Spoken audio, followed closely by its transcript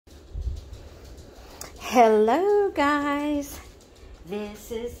Hello guys,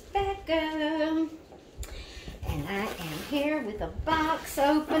 this is Becca, and I am here with a box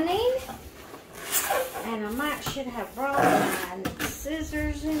opening, and I should have brought my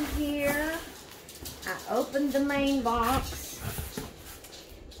scissors in here. I opened the main box,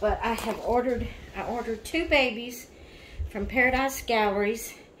 but I ordered 2 babies from Paradise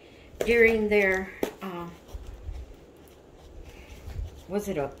Galleries during their,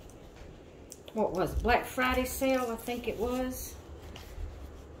 Black Friday sale, I think it was.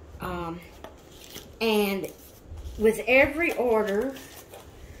 And with every order,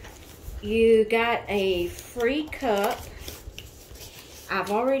 you got a free cup.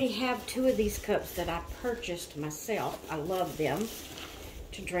 I've already have 2 of these cups that I purchased myself. I love them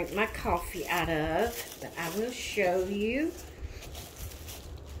to drink my coffee out of, but I will show you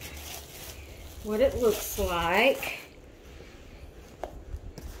what it looks like.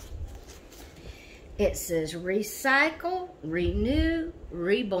 It says Recycle, Renew,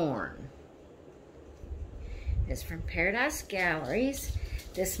 Reborn. It's from Paradise Galleries.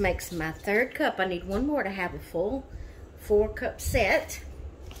 This makes my 3rd cup. I need 1 more to have a full 4-cup set.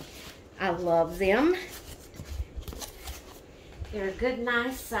 I love them. They're a good,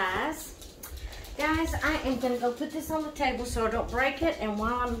 nice size. Guys, I am going to go put this on the table so I don't break it. And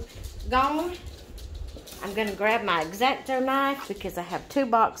while I'm gone, I'm going to grab my X-Acto knife because I have 2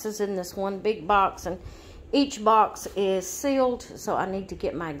 boxes in this one big box, and each box is sealed, so I need to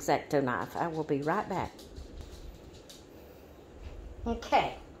get my X-Acto knife. I will be right back.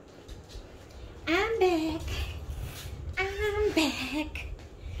 Okay. I'm back. I'm back.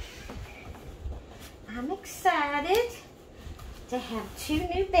 I'm excited to have 2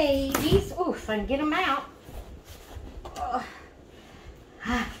 new babies. Ooh, if I can get them out. Oh.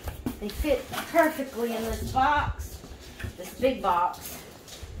 They fit perfectly in this box, this big box.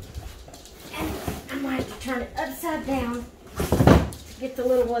 And I might have to turn it upside down to get the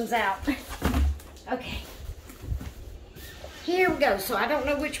little ones out. Okay. Here we go. So I don't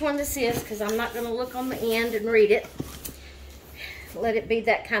know which one this is because I'm not going to look on the end and read it. Let it be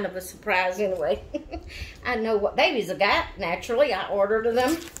that kind of a surprise anyway. I know what babies I got. Naturally, I ordered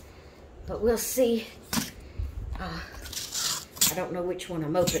them. But we'll see. I don't know which one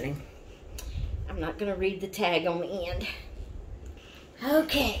I'm opening. I'm not going to read the tag on the end.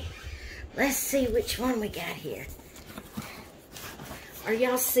 Okay, let's see which one we got here. Are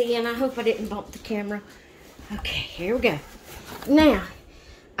y'all seeing? I hope I didn't bump the camera. Okay, here we go. Now,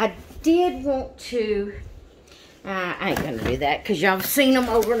 I did want to, I ain't going to do that because y'all have seen them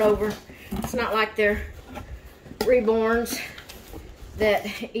over and over. It's not like they're reborns that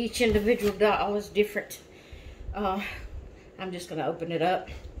each individual doll is different. I'm just going to open it up.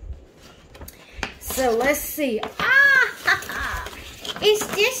 So let's see. It's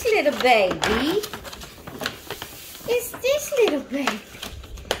this little baby. It's this little baby.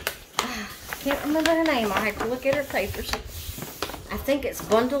 Can't remember her name. I have to look at her papers. I think it's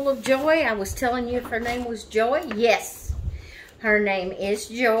Bundle of Joy. I was telling you if her name was Joy. Yes, her name is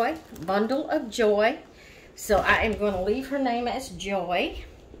Joy. Bundle of Joy. So I am going to leave her name as Joy.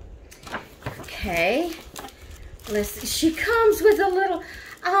 Okay. Let's see. She comes with a little,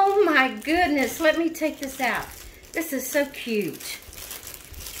 oh my goodness, let me take this out. This is so cute.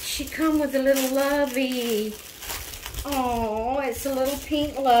 She comes with a little lovey. Oh, it's a little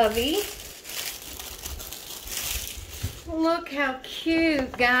pink lovey. Look how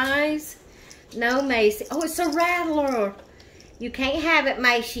cute, guys. No, Macy. Oh, it's a rattler. You can't have it,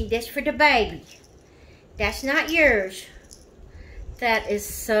 Macy. That's for the baby. That's not yours. That is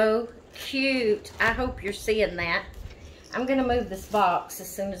so cute. I hope you're seeing that. I'm going to move this box as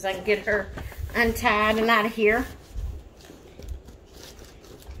soon as I can get her untied and out of here.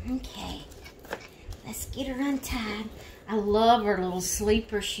 Okay. Let's get her untied. I love her little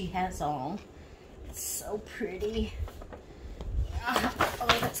sleeper she has on. It's so pretty.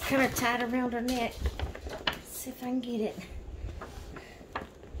 Oh, that's kind of tight around her neck. Let's see if I can get it.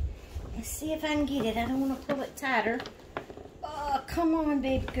 Let's see if I can get it. I don't want to pull it tighter. Oh, come on,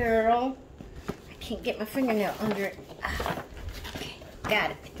 baby girl. I can't get my fingernail under it. Okay,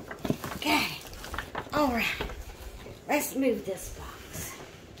 got it. Okay. All right. Let's move this box.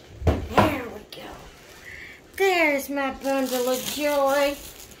 There we go. There's my bundle of joy.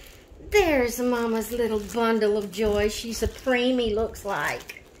 There's Mama's little bundle of joy. She's a preemie, looks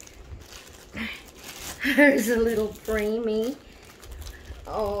like. There's a little preemie.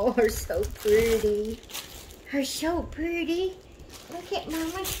 Oh, her so pretty. Her so pretty. Look at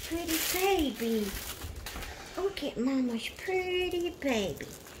Mama's pretty baby. Look at Mama's pretty baby.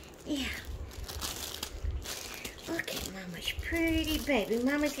 Yeah. Look at Mama's pretty baby.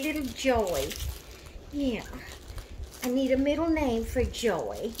 Mama's little Joy. Yeah. I need a middle name for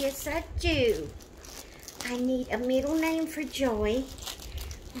Joy. Yes, I do. I need a middle name for Joy.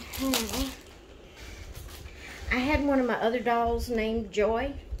 I had one of my other dolls named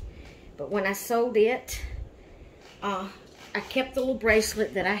Joy, but when I sold it, I kept the little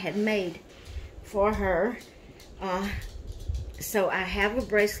bracelet that I had made for her. So I have a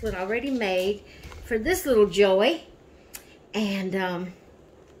bracelet already made for this little Joy, and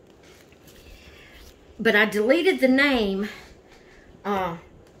but I deleted the name that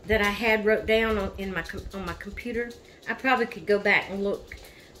I had wrote down on my computer. I probably could go back and look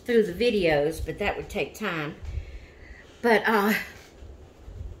through the videos, but that would take time. But I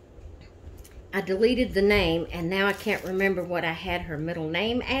deleted the name, and now I can't remember what I had her middle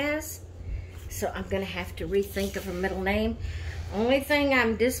name as. So I'm going to have to rethink of her middle name. Only thing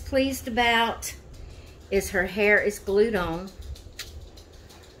I'm displeased about is her hair is glued on.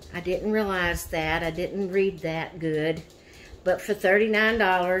 I didn't realize that. I didn't read that good. But for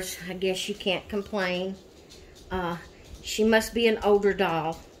 $39, I guess you can't complain. She must be an older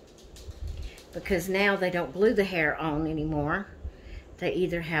doll, because now they don't glue the hair on anymore. They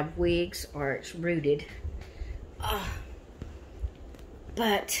either have wigs or it's rooted.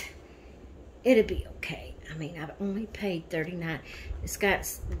 But it'll be okay. I mean, I've only paid $39. It's got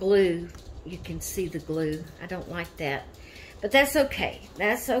glue. You can see the glue. I don't like that. But that's okay.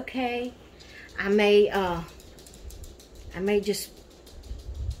 That's okay. I may just,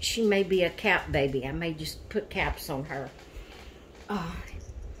 she may be a cap baby. I may just put caps on her.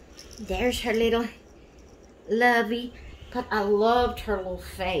 There's her little lovey. But I loved her little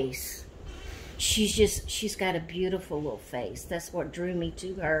face. She's got a beautiful little face. That's what drew me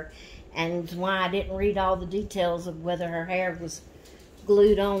to her, and why I didn't read all the details of whether her hair was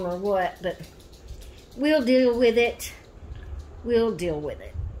glued on or what. But we'll deal with it. We'll deal with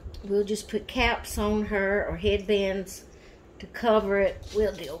it. We'll just put caps on her or headbands to cover it.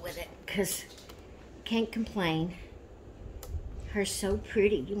 We'll deal with it, because can't complain. Her so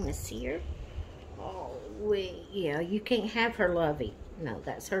pretty. You want to see her? Oh, yeah, you can't have her lovey. No,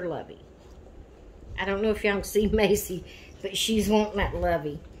 that's her lovey. I don't know if y'all can see Macy, but she's wanting that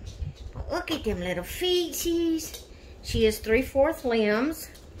lovey. Look at them little feeties. She is 3/4 limbs,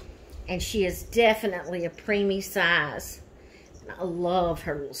 and she is definitely a preemie size. I love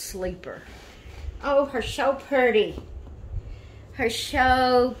her little sleeper. Oh, her so pretty. Her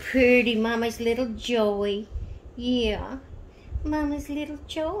so pretty. Mama's little Joy. Yeah. Mama's little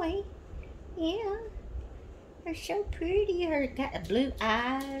Joy. Yeah. Her so pretty. Her got blue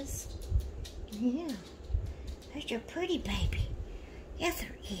eyes. Yeah. That's a pretty baby. Yes,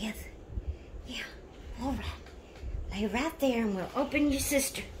 her is. Yeah. All right. Lay right there and we'll open your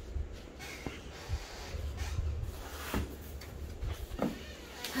sister.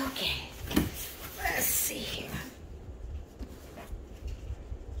 Okay, let's see here.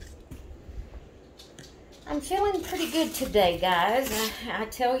 I'm feeling pretty good today, guys. I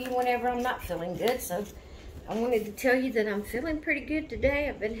tell you whenever I'm not feeling good, so I wanted to tell you that I'm feeling pretty good today.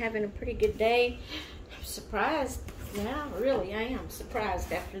 I've been having a pretty good day. I'm surprised. Yeah, really, I am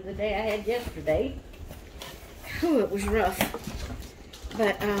surprised after the day I had yesterday. Whew, it was rough.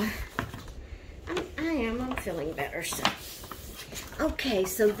 But I'm feeling better, so. Okay,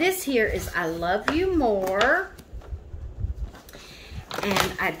 so this here is I Love You More.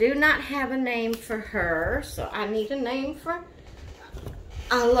 And I do not have a name for her, so I need a name for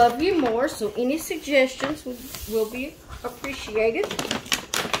I Love You More. So any suggestions will be appreciated.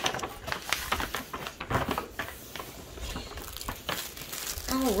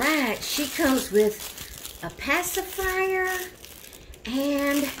 All right, she comes with a pacifier,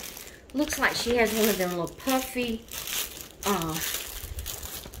 and looks like she has one of them little puffy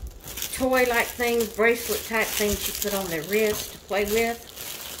toy-like things, bracelet-type things you put on their wrist to play with.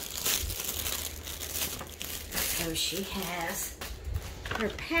 So she has her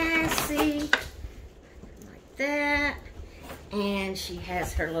passy, like that, and she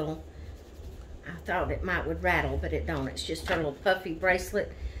has her little, I thought it would rattle, but it don't. It's just her little puffy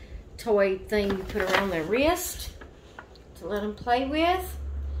bracelet toy thing you put around their wrist to let them play with.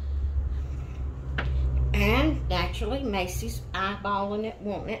 And naturally, Macy's eyeballing it,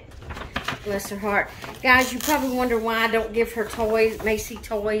 wanting it. Bless her heart. Guys, you probably wonder why I don't give her toys, Macy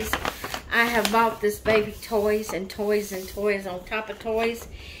toys. I have bought this baby toys and toys and toys on top of toys.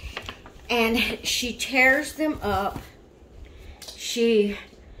 And she tears them up.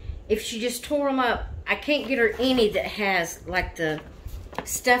 If she just tore them up, I can't get her any that has like the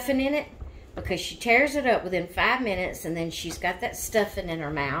stuffing in it, because she tears it up within 5 minutes, and then she's got that stuffing in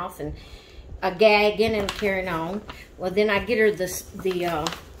her mouth and a gagging and carrying on. Well, then I get her the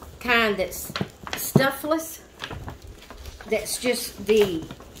kind that's stuffless. That's just the,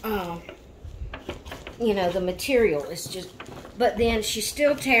 you know, the material. It's just, but then she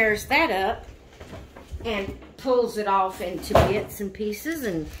still tears that up and pulls it off into bits and pieces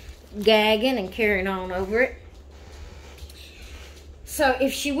and gagging and carrying on over it. So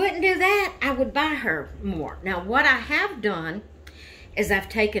if she wouldn't do that, I would buy her more. Now what I have done is I've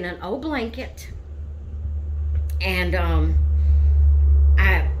taken an old blanket and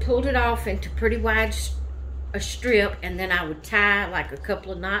I pulled it off into pretty wide a strip, and then I would tie like a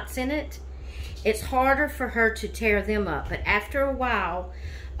couple of knots in it. It's harder for her to tear them up, but after a while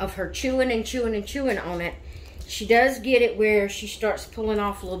of her chewing and chewing and chewing on it, she does get it where she starts pulling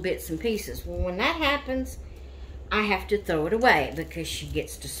off little bits and pieces. Well, when that happens, I have to throw it away because she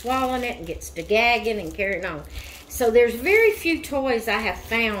gets to swallowing it and gets to gagging and carrying on. So there's very few toys I have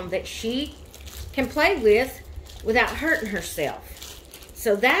found that she can play with without hurting herself.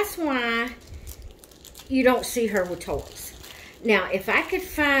 So that's why you don't see her with toys. Now, if I could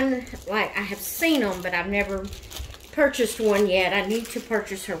find, like, I have seen them, but I've never purchased one yet. I need to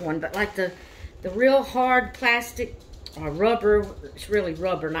purchase her one, but like the real hard plastic or rubber, it's really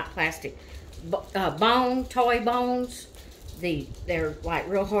rubber, not plastic, toy bones, they're like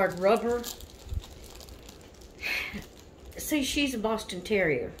real hard rubber. See, she's a Boston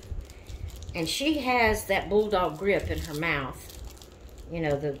Terrier, and she has that bulldog grip in her mouth, you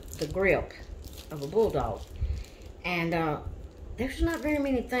know, the grip of a bulldog, and there's not very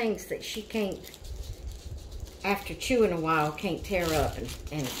many things that she can't, after chewing a while, can't tear up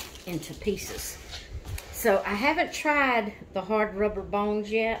and into pieces. So I haven't tried the hard rubber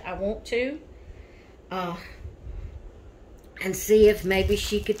bones yet. I want to. And see if maybe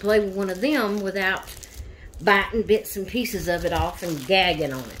she could play with one of them without biting bits and pieces of it off and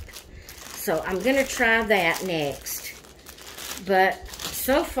gagging on it. So I'm going to try that next. But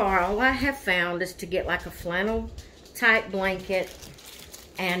so far, all I have found is to get like a flannel type blanket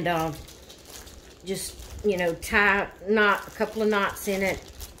and just, you know, tie a couple of knots in it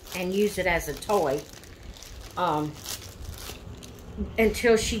and use it as a toy.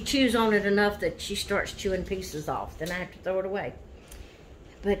 Until she chews on it enough that she starts chewing pieces off. Then I have to throw it away.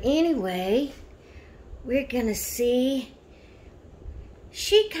 But anyway, we're going to see.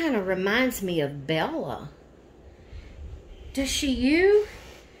 She kind of reminds me of Bella. Does she you?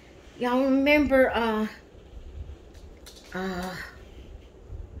 Y'all remember, I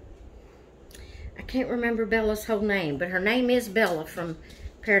can't remember Bella's whole name, but her name is Bella from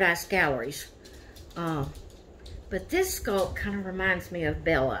Paradise Galleries. But this sculpt kind of reminds me of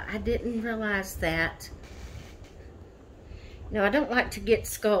Bella. I didn't realize that. Now, I don't like to get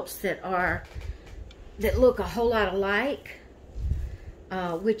sculpts that look a whole lot alike,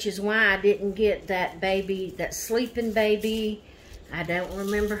 which is why I didn't get that baby, that sleeping baby. I don't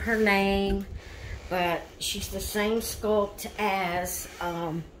remember her name, but she's the same sculpt as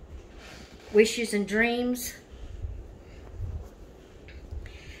Wishes and Dreams.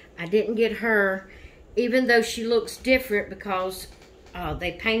 I didn't get her, even though she looks different because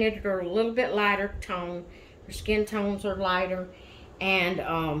they painted her a little bit lighter tone. Her skin tones are lighter, and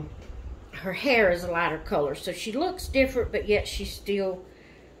her hair is a lighter color. So she looks different, but yet she's still,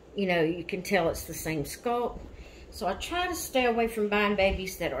 you know, you can tell it's the same sculpt. So I try to stay away from buying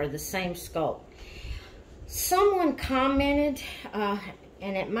babies that are the same sculpt. Someone commented, and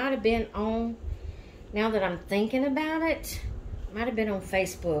it might have been on, now that I'm thinking about it, might have been on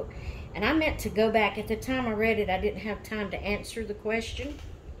Facebook. And I meant to go back. At the time I read it, I didn't have time to answer the question.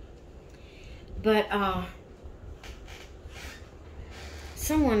 But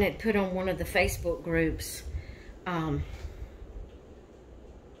someone had put on one of the Facebook groups,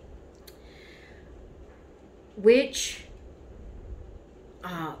 which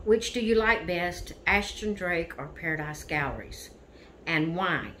do you like best, Ashton Drake or Paradise Galleries, and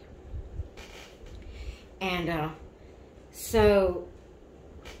why? And so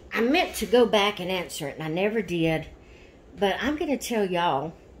I meant to go back and answer it, and I never did. But I'm going to tell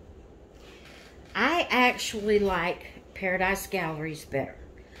y'all, I actually like Paradise Galleries better.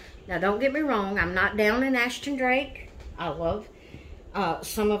 Now, don't get me wrong. I'm not down in Ashton Drake. I love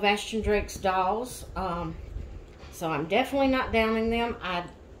some of Ashton Drake's dolls. So I'm definitely not downing them.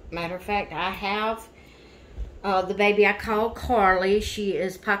 Matter of fact, I have the baby I call Carly. She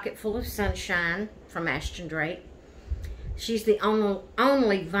is Pocket Full of Sunshine from Ashton Drake. She's the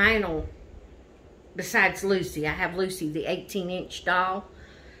only vinyl, besides Lucy. I have Lucy, the 18-inch doll,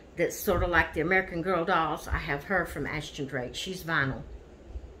 that's sort of like the American Girl dolls. I have her from Ashton Drake. She's vinyl.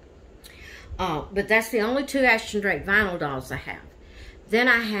 But that's the only two Ashton Drake vinyl dolls I have. Then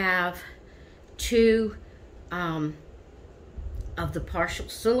I have two of the partial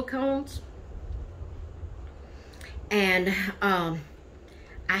silicones. And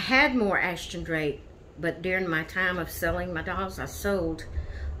I had more Ashton Drake, but during my time of selling my dolls, I sold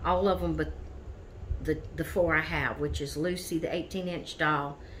all of them but the 4 I have, which is Lucy, the 18-inch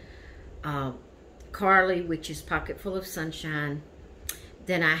doll, Carly, which is Pocket Full of Sunshine.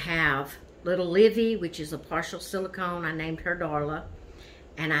 Then I have Little Livy, which is a partial silicone. I named her Darla.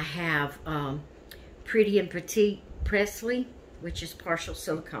 And I have Pretty and Petite Presley, which is partial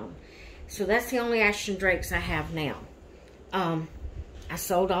silicone. So that's the only Ashton Drakes I have now. I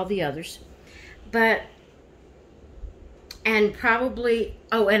sold all the others. But, and probably,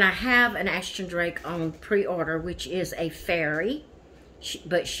 oh, and I have an Ashton Drake on pre-order, which is a fairy.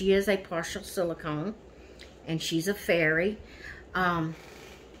 But she is a partial silicone. And she's a fairy.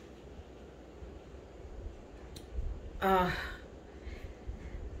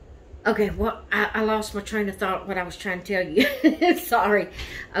 Okay, well, I lost my train of thought, what I was trying to tell you. Sorry.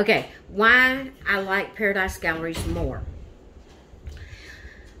 Okay, why I like Paradise Galleries more.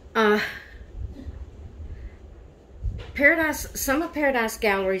 Some of Paradise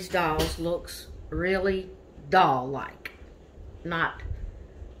Galleries dolls looks really doll-like, not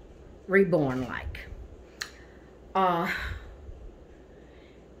reborn-like.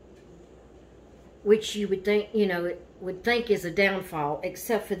 Which you would think, you know, would think is a downfall,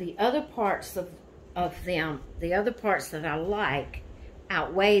 except for the other parts of them, the other parts that I like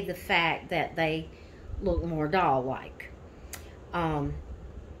outweigh the fact that they look more doll-like, or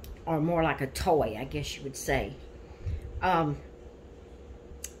more like a toy, I guess you would say. Now,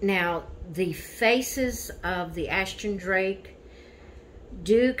 the faces of the Ashton Drake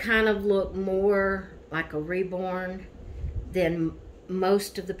do kind of look more like a reborn than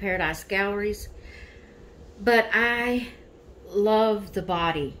most of the Paradise Galleries. But I love the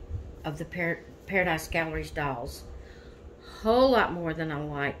body of the Paradise Galleries dolls a whole lot more than I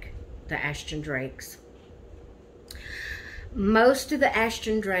like the Ashton Drakes. Most of the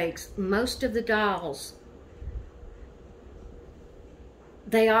Ashton Drakes, most of the dolls,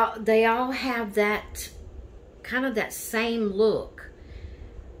 they all have that kind of that same look.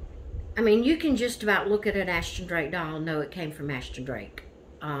 I mean, you can just about look at an Ashton Drake doll and know it came from Ashton Drake.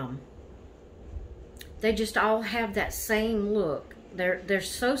 They just all have that same look. They're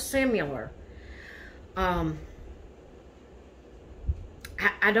so similar. I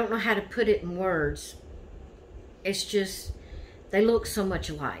don't know how to put it in words. It's just, they look so much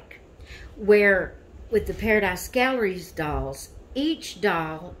alike. Where with the Paradise Galleries dolls, each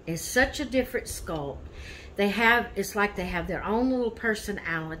doll is such a different sculpt. It's like they have their own little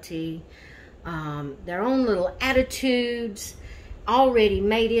personality, their own little attitudes already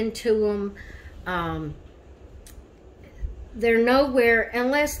made into them. They're nowhere,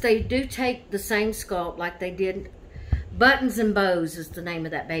 unless they do take the same sculpt like they did. Buttons and Bows is the name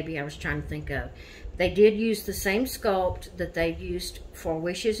of that baby I was trying to think of. They did use the same sculpt that they've used for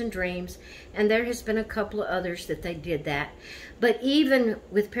Wishes and Dreams, and there has been a couple of others that they did that. But even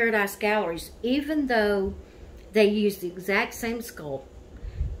with Paradise Galleries, even though they used the exact same sculpt,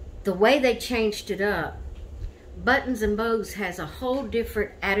 the way they changed it up, Buttons and Bows has a whole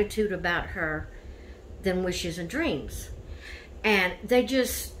different attitude about her than Wishes and Dreams. And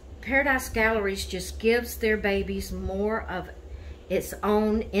Paradise Galleries just gives their babies more of its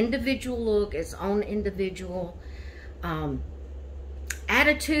own individual look, its own individual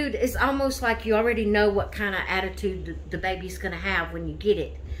attitude. Is almost like you already know what kind of attitude the baby's going to have when you get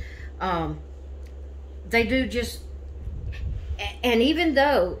it. They do just, and even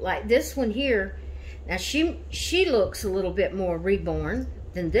though, like this one here, now she looks a little bit more reborn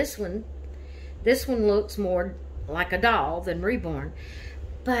than this one. This one looks more like a doll than reborn.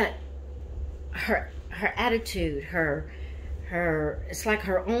 But her attitude, it's like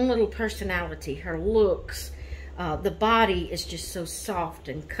her own little personality, her looks, the body is just so soft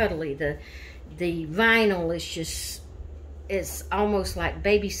and cuddly. The vinyl is just, it's almost like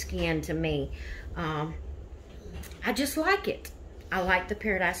baby skin to me. I just like it. I like the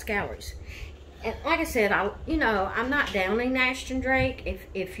Paradise Galleries. And like I said, I'm not downing Ashton Drake.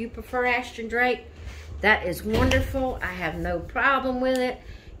 If you prefer Ashton Drake, that is wonderful. I have no problem with it.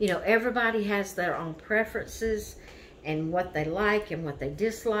 You know, everybody has their own preferences and what they like and what they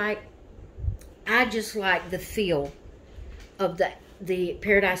dislike. I just like the feel of the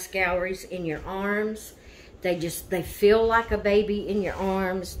Paradise Galleries in your arms. They feel like a baby in your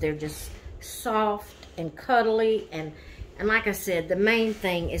arms. They're just soft and cuddly, and like I said, the main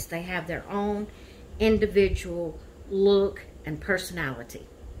thing is they have their own individual look and personality.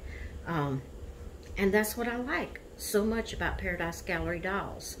 And that's what I like so much about Paradise Gallery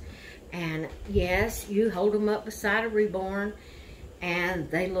dolls. And yes, you hold them up beside a reborn and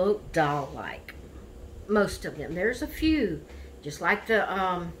they look doll-like. most of them. There's a few, just like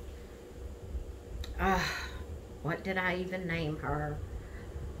the, what did I even name her?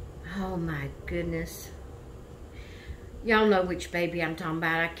 Oh my goodness. Y'all know which baby I'm talking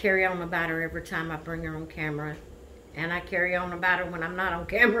about. I carry on about her every time I bring her on camera. And I carry on about her when I'm not on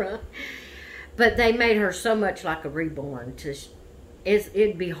camera. But they made her so much like a reborn.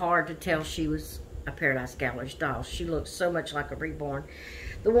 It'd be hard to tell she was a Paradise Galleries doll. She looks so much like a reborn.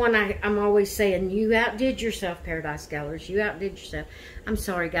 The one I'm always saying, you outdid yourself, Paradise Galleries. You outdid yourself. I'm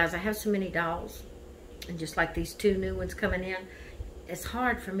sorry, guys. I have so many dolls. And just like these 2 new ones coming in, it's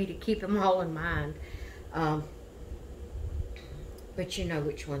hard for me to keep them all in mind. But you know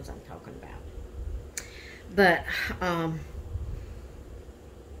which ones I'm talking about. But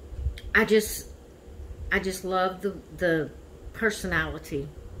I just love the personality,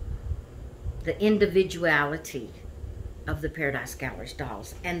 the individuality of the Paradise Galleries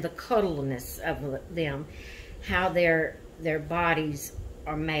dolls, and the cuddliness of them, how their bodies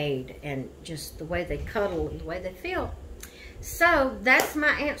are made, and just the way they cuddle and the way they feel. So that's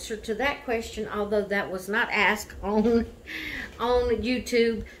my answer to that question, although that was not asked on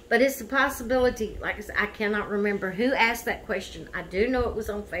YouTube, but it's a possibility. Like I said, I cannot remember who asked that question. I do know it was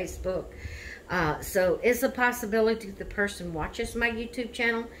on Facebook. So it's a possibility the person watches my YouTube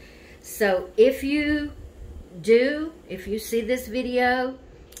channel. So if you see this video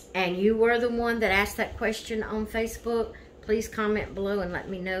and you were the one that asked that question on Facebook, please comment below and let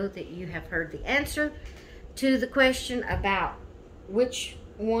me know that you have heard the answer to the question about which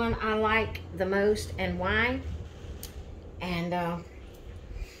one I like the most and why. And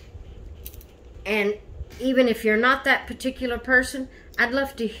even if you're not that particular person, I'd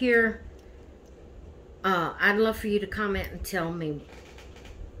love to hear, I'd love for you to comment and tell me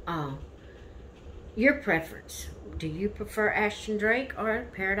your preference. Do you prefer Ashton Drake or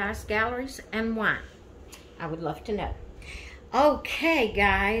Paradise Galleries, and why? I would love to know. Okay,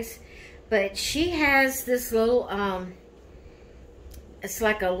 guys, but she has this little, it's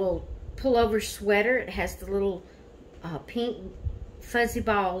like a little pullover sweater. It has the little pink fuzzy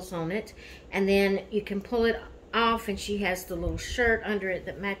balls on it, and then you can pull it off, and she has the little shirt under it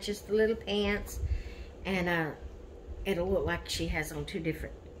that matches the little pants, and it'll look like she has on 2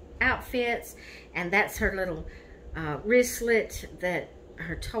 different outfits. And that's her little wristlet, that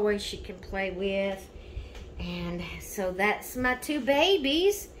her toy she can play with. And so that's my 2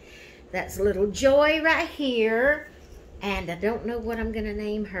 babies. That's little Joy right here, and I don't know what I'm gonna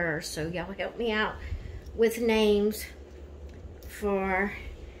name her, so y'all help me out with names for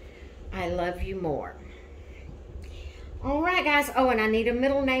I Love You More. All right, guys. Oh, and I need a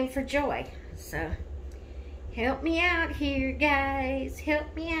middle name for Joy, so help me out here, guys.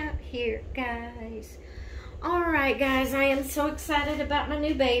 Help me out here, guys. All right, guys. I am so excited about my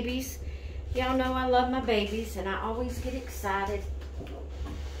new babies. Y'all know I love my babies, and I always get excited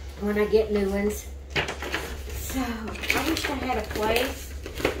when I get new ones. So I wish I had a place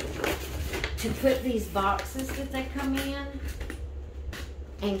to put these boxes that they come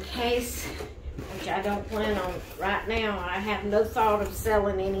in case, which I don't plan on right now. I have no thought of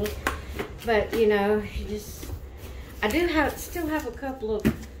selling any, but you know, I do still have a couple of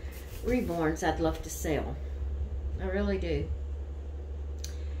reborns I'd love to sell. I really do.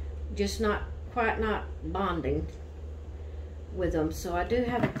 Just not bonding with them. So I do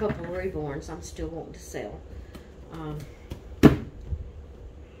have a couple of reborns I'm still wanting to sell.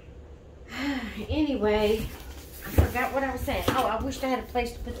 Anyway, I forgot what I was saying. Oh, I wished I had a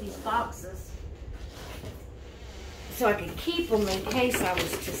place to put these boxes so I could keep them in case I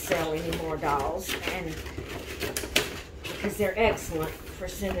was to sell any more dolls, and because they're excellent for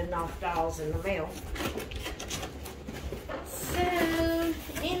sending off dolls in the mail. So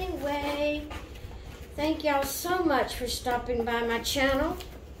anyway, thank y'all so much for stopping by my channel.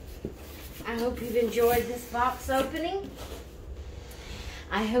 I hope you've enjoyed this box opening.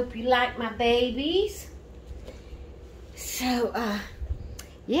 I hope you like my babies. So,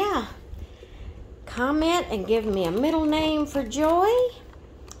 yeah. Comment and give me a middle name for Joy,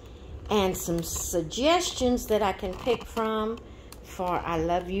 and some suggestions that I can pick from for I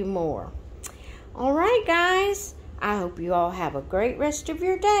Love You More. All right, guys. I hope you all have a great rest of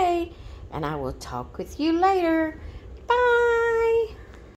your day, and I will talk with you later.